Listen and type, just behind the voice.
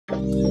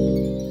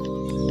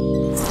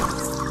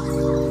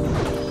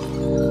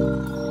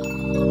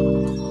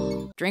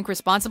Drink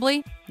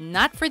responsibly?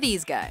 Not for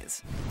these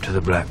guys. To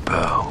the Black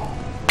Pearl.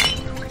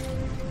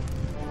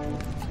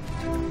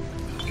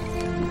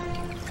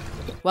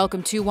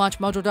 Welcome to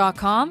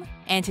WatchMojo.com,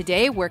 and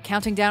today we're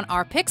counting down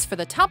our picks for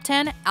the top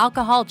 10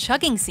 alcohol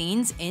chugging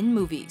scenes in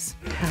movies.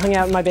 I hung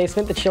out in my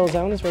basement. The chill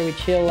zone is where we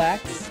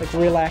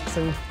relax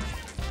and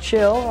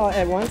chill all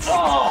at once.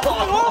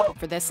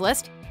 For this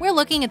list, we're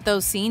looking at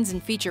those scenes in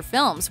feature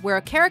films where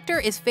a character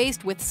is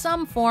faced with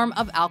some form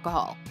of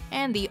alcohol,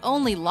 and the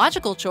only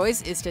logical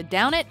choice is to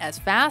down it as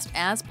fast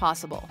as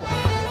possible.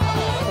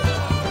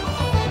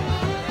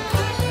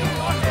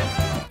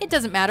 It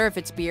doesn't matter if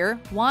it's beer,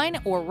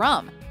 wine, or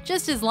rum,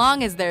 just as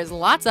long as there's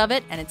lots of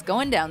it and it's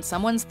going down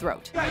someone's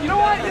throat. Yeah, you know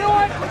what?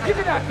 Give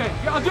me that thing.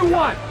 Yeah, I'll do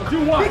one.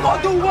 We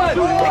gonna do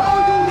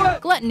one.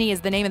 Gluttony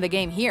is the name of the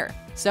game here,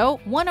 so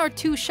 1 or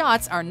 2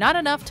 shots are not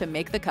enough to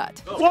make the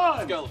cut.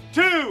 1,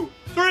 2,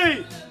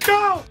 3,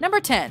 go! Number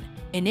 10,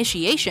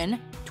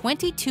 Initiation,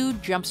 22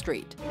 Jump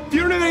Street. You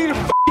don't have anything to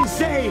f***ing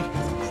say.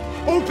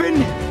 Open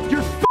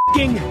your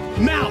f***ing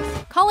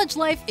mouth. College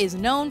life is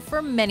known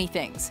for many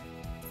things.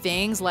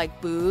 Things like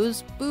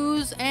booze,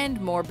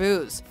 and more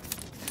booze.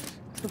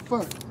 The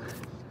fuck?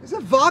 Is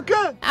that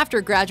vodka?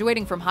 After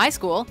graduating from high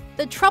school,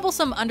 the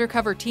troublesome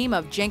undercover team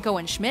of Jenko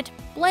and Schmidt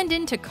blend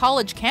into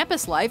college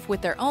campus life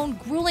with their own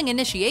grueling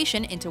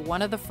initiation into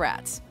one of the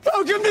frats.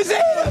 Welcome to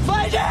Zeta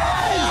Pledges!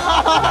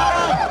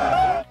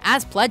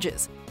 As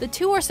pledges, the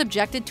two are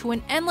subjected to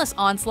an endless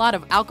onslaught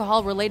of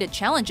alcohol-related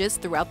challenges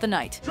throughout the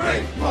night.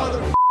 Drink,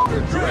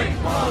 motherfucker, drink,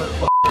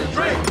 motherfucker,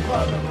 drink,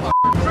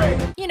 motherfucker,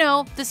 drink. You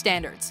know, the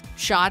standards.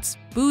 Shots,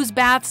 booze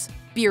baths,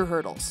 beer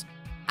hurdles.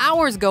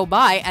 Hours go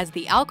by as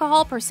the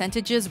alcohol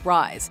percentages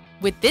rise,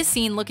 with this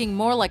scene looking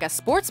more like a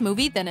sports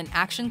movie than an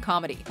action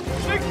comedy.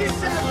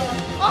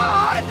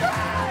 67!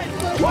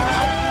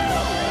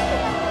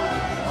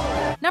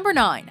 Number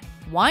 9.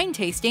 Wine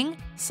tasting,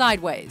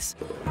 sideways.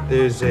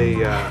 There's a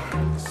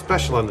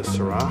special on the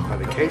Syrah by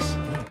the case.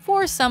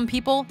 For some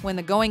people, when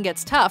the going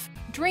gets tough,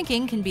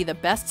 drinking can be the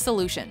best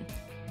solution.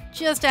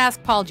 Just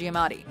ask Paul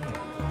Giamatti.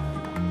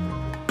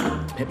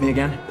 Hit me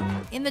again?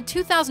 In the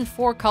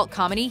 2004 cult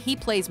comedy, he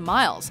plays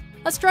Miles,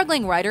 a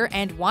struggling writer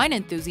and wine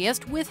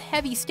enthusiast with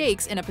heavy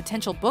stakes in a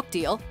potential book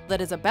deal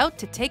that is about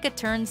to take a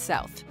turn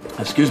south.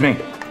 Excuse me,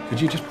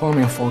 could you just pour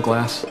me a full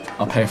glass?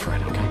 I'll pay for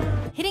it, okay?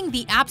 Hitting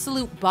the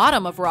absolute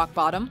bottom of rock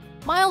bottom,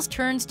 Miles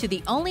turns to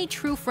the only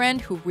true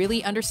friend who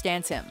really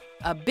understands him,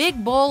 a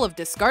big bowl of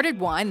discarded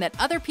wine that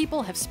other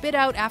people have spit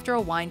out after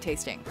a wine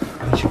tasting.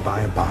 Why don't you buy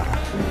a bottle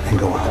and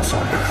go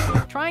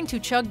outside? Trying to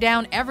chug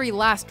down every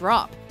last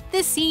drop,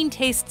 this scene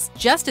tastes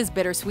just as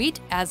bittersweet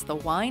as the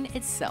wine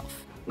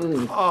itself.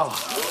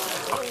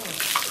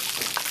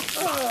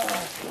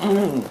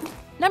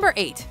 Number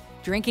 8.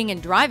 Drinking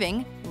and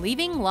driving,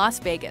 leaving Las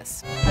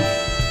Vegas.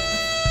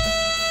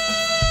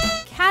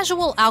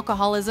 Casual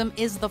alcoholism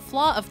is the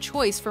flaw of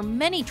choice for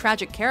many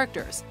tragic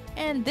characters,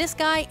 and this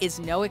guy is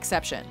no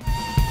exception.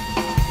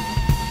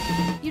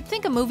 You'd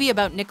think a movie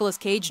about Nicolas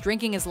Cage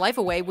drinking his life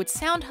away would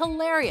sound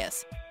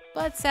hilarious,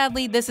 but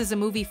sadly this is a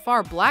movie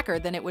far blacker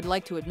than it would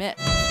like to admit.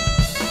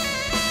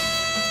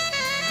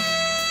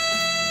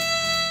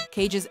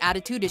 Cage's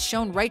attitude is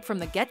shown right from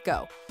the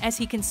get-go, as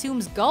he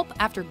consumes gulp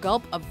after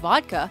gulp of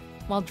vodka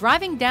while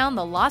driving down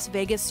the Las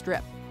Vegas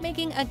Strip,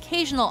 making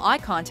occasional eye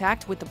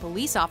contact with the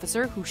police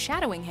officer who's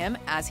shadowing him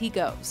as he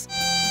goes.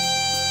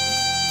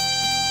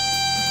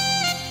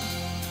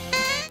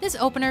 This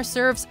opener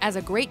serves as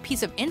a great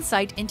piece of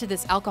insight into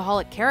this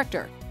alcoholic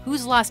character,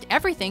 who's lost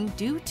everything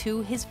due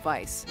to his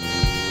vice.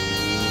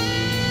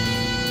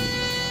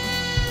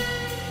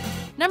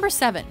 Number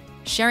 7.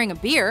 Sharing a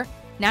beer,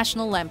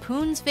 National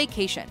Lampoon's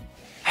Vacation.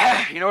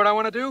 You know what I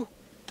want to do?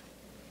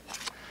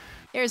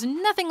 There's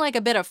nothing like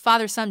a bit of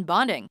father-son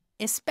bonding,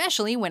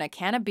 especially when a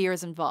can of beer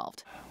is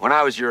involved. When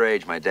I was your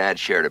age, my dad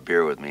shared a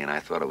beer with me, and I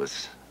thought it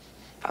was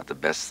about the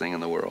best thing in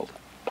the world.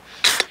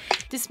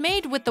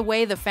 Dismayed with the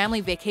way the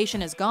family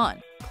vacation is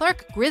gone,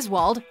 Clark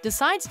Griswold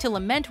decides to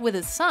lament with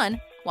his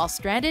son while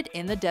stranded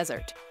in the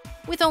desert,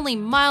 with only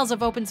miles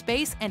of open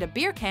space and a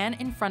beer can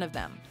in front of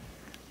them.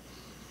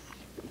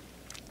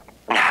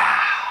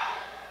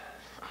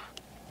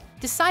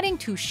 Deciding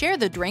to share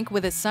the drink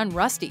with his son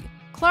Rusty,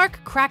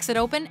 Clark cracks it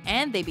open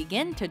and they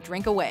begin to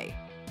drink away.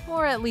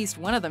 Or at least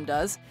one of them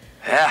does.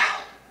 Yeah.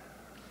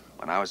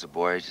 When I was a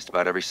boy, just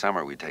about every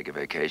summer we'd take a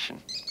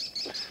vacation.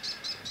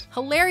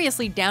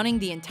 Hilariously downing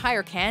the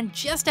entire can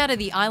just out of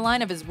the eye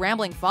line of his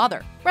rambling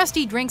father,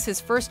 Rusty drinks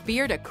his first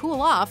beer to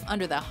cool off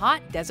under the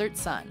hot desert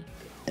sun.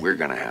 We're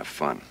gonna have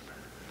fun.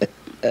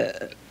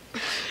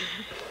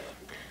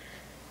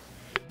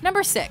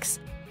 Number 6.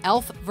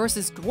 Elf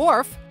vs.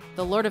 Dwarf,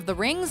 The Lord of the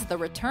Rings, The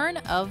Return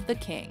of the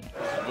King.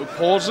 No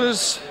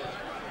pauses,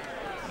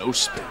 no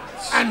spins.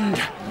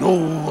 And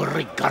no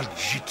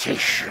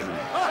regurgitation.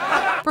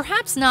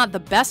 Perhaps not the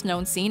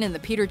best-known scene in the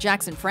Peter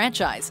Jackson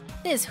franchise,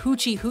 this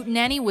hoochie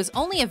hootenanny was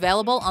only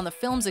available on the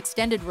film's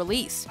extended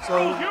release.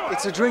 So,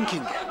 it's a drinking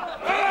game.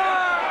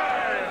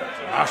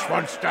 Last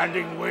one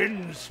standing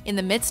wins. In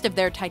the midst of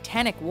their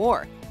titanic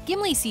war,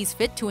 Gimli sees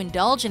fit to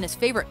indulge in his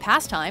favorite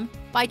pastime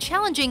by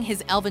challenging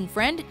his elven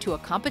friend to a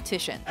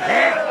competition.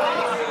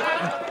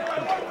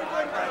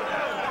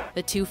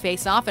 The two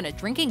face off in a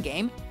drinking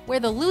game where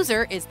the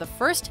loser is the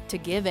first to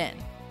give in.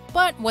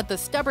 But what the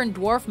stubborn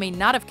dwarf may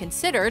not have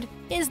considered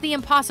is the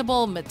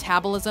impossible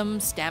metabolism,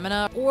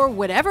 stamina, or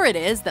whatever it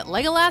is that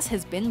Legolas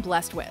has been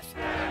blessed with.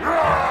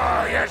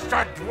 Oh, yes,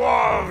 the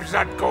dwarves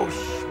that go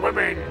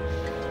swimming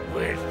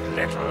with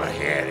little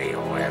hairy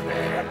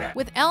women.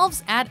 With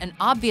elves at an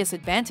obvious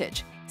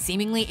advantage,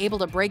 seemingly able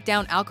to break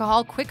down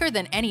alcohol quicker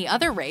than any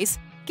other race,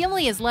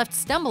 Gimli is left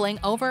stumbling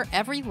over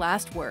every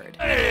last word.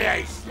 Hey,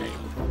 I say,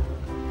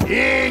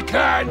 he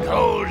can't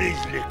hold his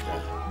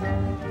liquor.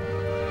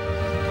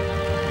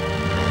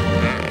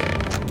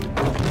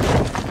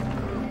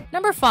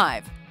 Number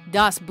 5.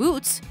 Das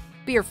Boots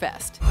Beer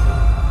Fest.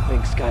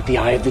 Fink's got the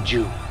eye of the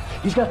Jew.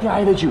 He's got the eye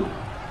of the Jew.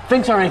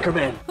 Fink's our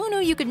anchorman. Who knew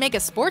you could make a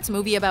sports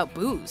movie about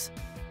booze?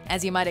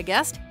 As you might have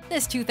guessed,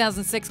 this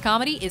 2006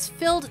 comedy is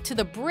filled to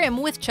the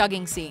brim with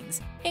chugging scenes,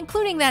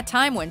 including that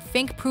time when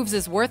Fink proves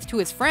his worth to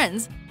his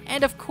friends,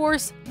 and of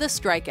course, the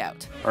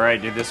strikeout.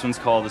 Alright, dude, this one's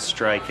called the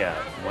strikeout.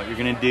 What you're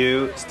gonna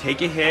do is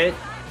take a hit,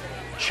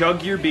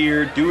 chug your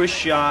beer, do a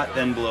shot,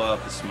 then blow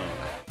out the smoke.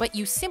 But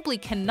you simply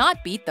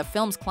cannot beat the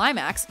film's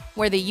climax,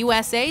 where the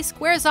USA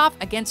squares off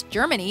against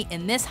Germany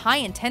in this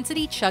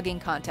high-intensity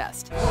chugging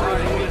contest.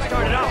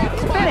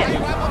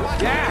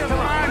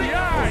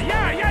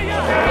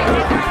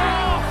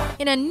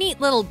 In a neat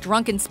little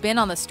drunken spin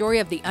on the story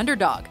of the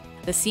underdog,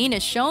 the scene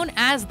is shown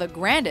as the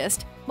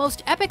grandest,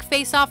 most epic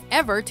face-off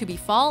ever to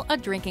befall a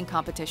drinking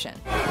competition.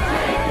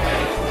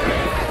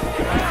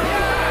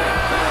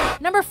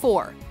 Number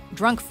 4.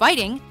 Drunk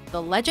Fighting,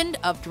 The Legend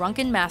of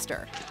Drunken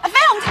Master.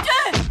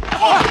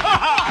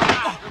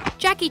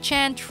 Jackie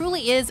Chan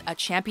truly is a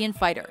champion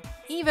fighter,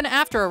 even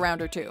after a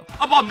round or two.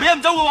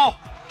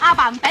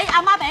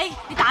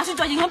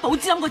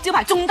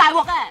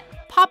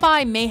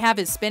 Popeye may have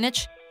his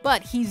spinach,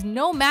 but he's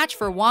no match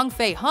for Wong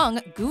Fei Hung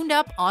gooned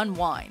up on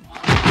wine.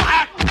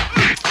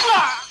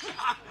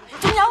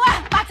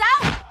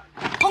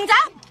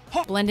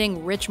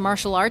 Blending rich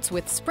martial arts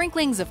with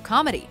sprinklings of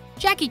comedy,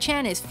 Jackie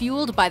Chan is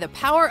fueled by the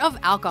power of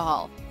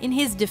alcohol in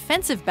his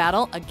defensive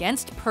battle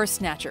against purse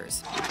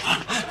snatchers.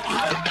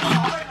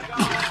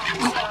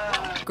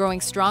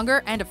 Growing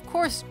stronger and of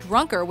course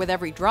drunker with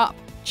every drop,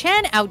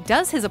 Chan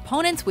outdoes his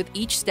opponents with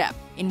each step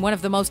in one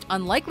of the most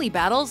unlikely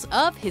battles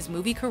of his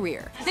movie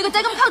career.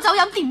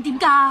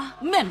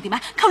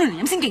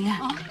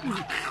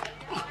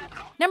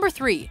 Number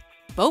 3.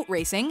 Boat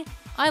Racing,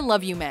 I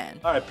Love You Man.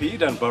 All right, Pete, you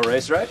done boat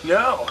race, right?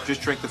 No.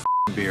 Just drink the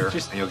beer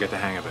and you'll get the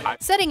hang of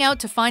it. Setting out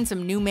to find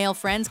some new male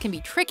friends can be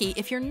tricky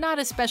if you're not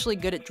especially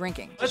good at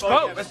drinking. Let's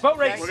boat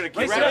race. We're gonna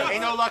keep ready.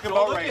 Ain't no luck in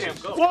boat racing.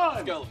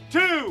 1,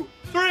 2,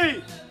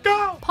 3,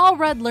 go! Paul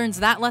Rudd learns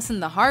that lesson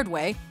the hard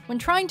way when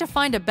trying to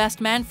find a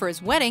best man for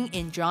his wedding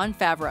in Jon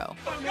Favreau.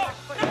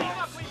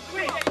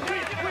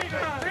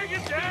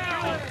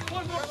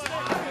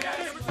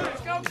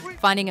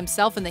 Finding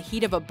himself in the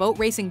heat of a boat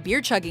racing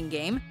beer chugging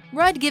game,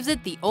 Rudd gives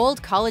it the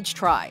old college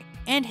try,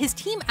 and his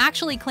team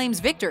actually claims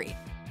victory.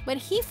 But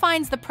he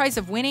finds the price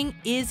of winning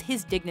is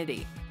his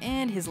dignity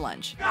and his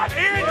lunch.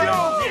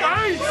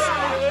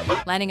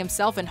 Landing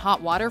himself in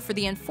hot water for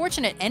the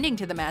unfortunate ending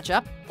to the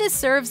matchup, this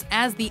serves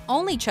as the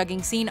only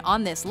chugging scene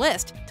on this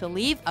list to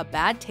leave a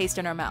bad taste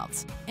in our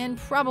mouths, and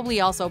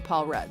probably also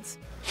Paul Rudd's.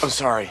 I'm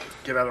sorry.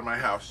 Get out of my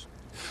house.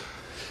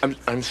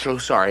 I'm so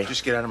sorry.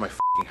 Just get out of my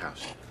f***ing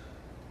house.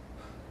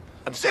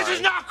 I'm sorry. This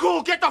is not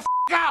cool. Get the f***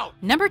 out.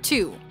 Number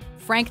 2.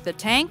 Frank the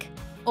Tank,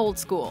 Old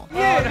School. No,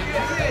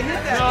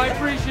 I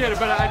appreciate it,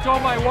 but I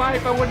told my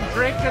wife I wouldn't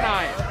drink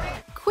tonight.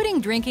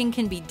 Quitting drinking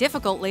can be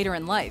difficult later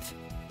in life,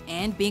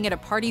 and being at a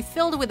party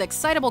filled with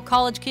excitable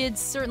college kids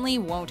certainly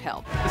won't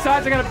help.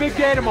 Besides, I got a big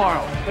day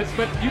tomorrow.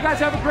 But you guys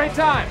have a great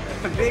time.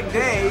 A big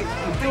day?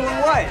 I'm doing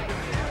what?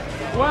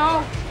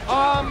 Well,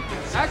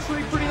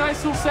 actually pretty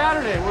nice little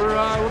Saturday. We're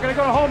gonna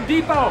go to Home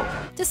Depot.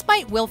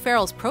 Despite Will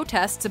Ferrell's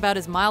protests about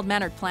his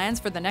mild-mannered plans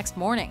for the next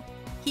morning,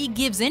 he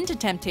gives in to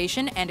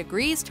temptation and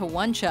agrees to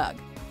one chug.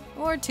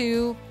 Or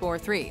 2, or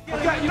 3.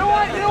 Okay, you know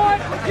what?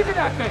 Give me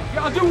that thing.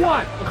 I'll do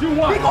one.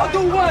 We gonna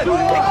do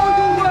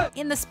one.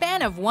 In the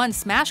span of one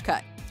smash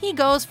cut, he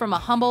goes from a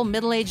humble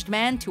middle-aged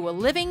man to a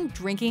living,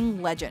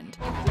 drinking legend.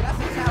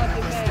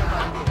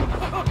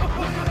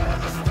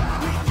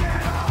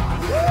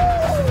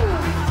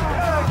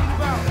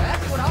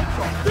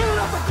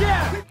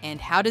 And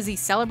how does he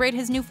celebrate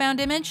his newfound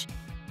image?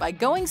 By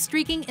going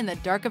streaking in the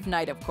dark of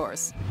night, of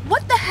course.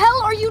 What the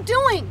hell are you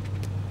doing?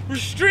 We're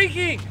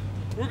streaking!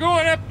 We're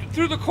going up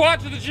through the quad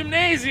to the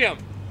gymnasium!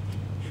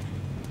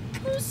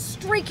 Who's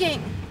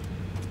streaking?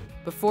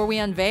 Before we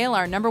unveil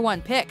our number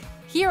 1 pick,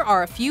 here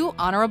are a few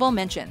honorable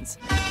mentions.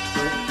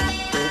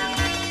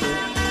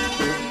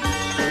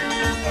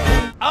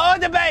 Oh,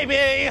 the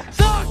baby!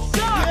 Suck!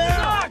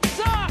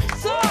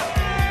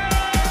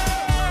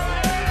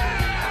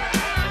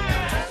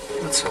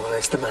 That's all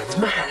right, the man's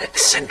mad,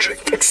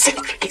 eccentric,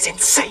 he's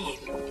insane.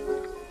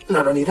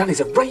 Not only that, he's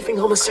a raving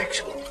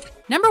homosexual.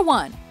 Number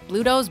 1.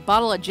 Bluto's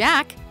Bottle of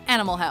Jack,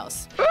 Animal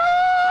House.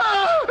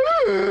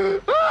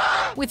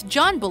 With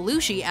John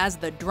Belushi as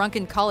the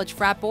drunken college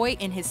frat boy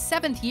in his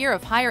 7th year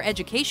of higher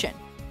education,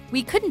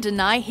 we couldn't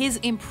deny his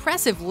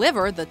impressive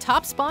liver the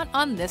top spot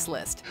on this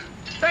list.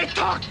 They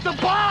took the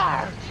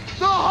bar!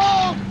 The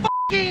whole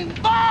f***ing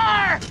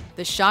bar!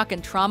 The shock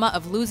and trauma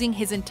of losing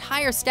his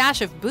entire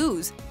stash of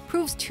booze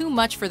proves too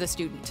much for the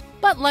student.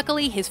 But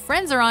luckily, his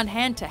friends are on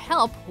hand to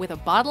help with a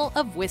bottle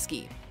of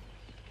whiskey.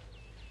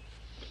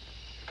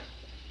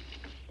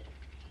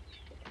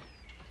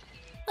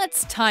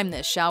 Let's time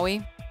this, shall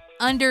we?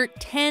 Under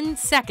 10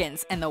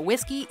 seconds and the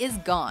whiskey is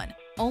gone,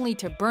 only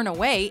to burn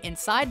away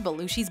inside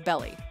Belushi's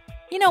belly.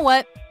 You know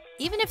what?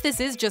 Even if this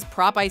is just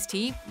prop iced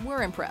tea,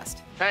 we're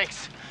impressed.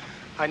 Thanks.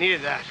 I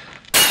needed that.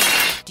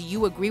 Do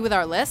you agree with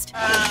our list?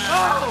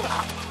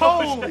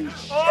 Holy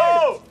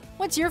shit!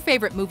 What's your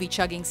favorite movie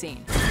chugging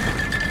scene?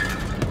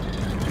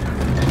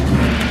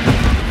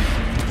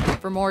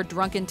 For more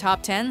drunken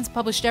top 10s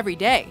published every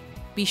day,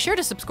 be sure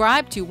to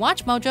subscribe to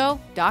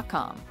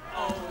WatchMojo.com.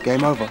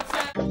 Game over.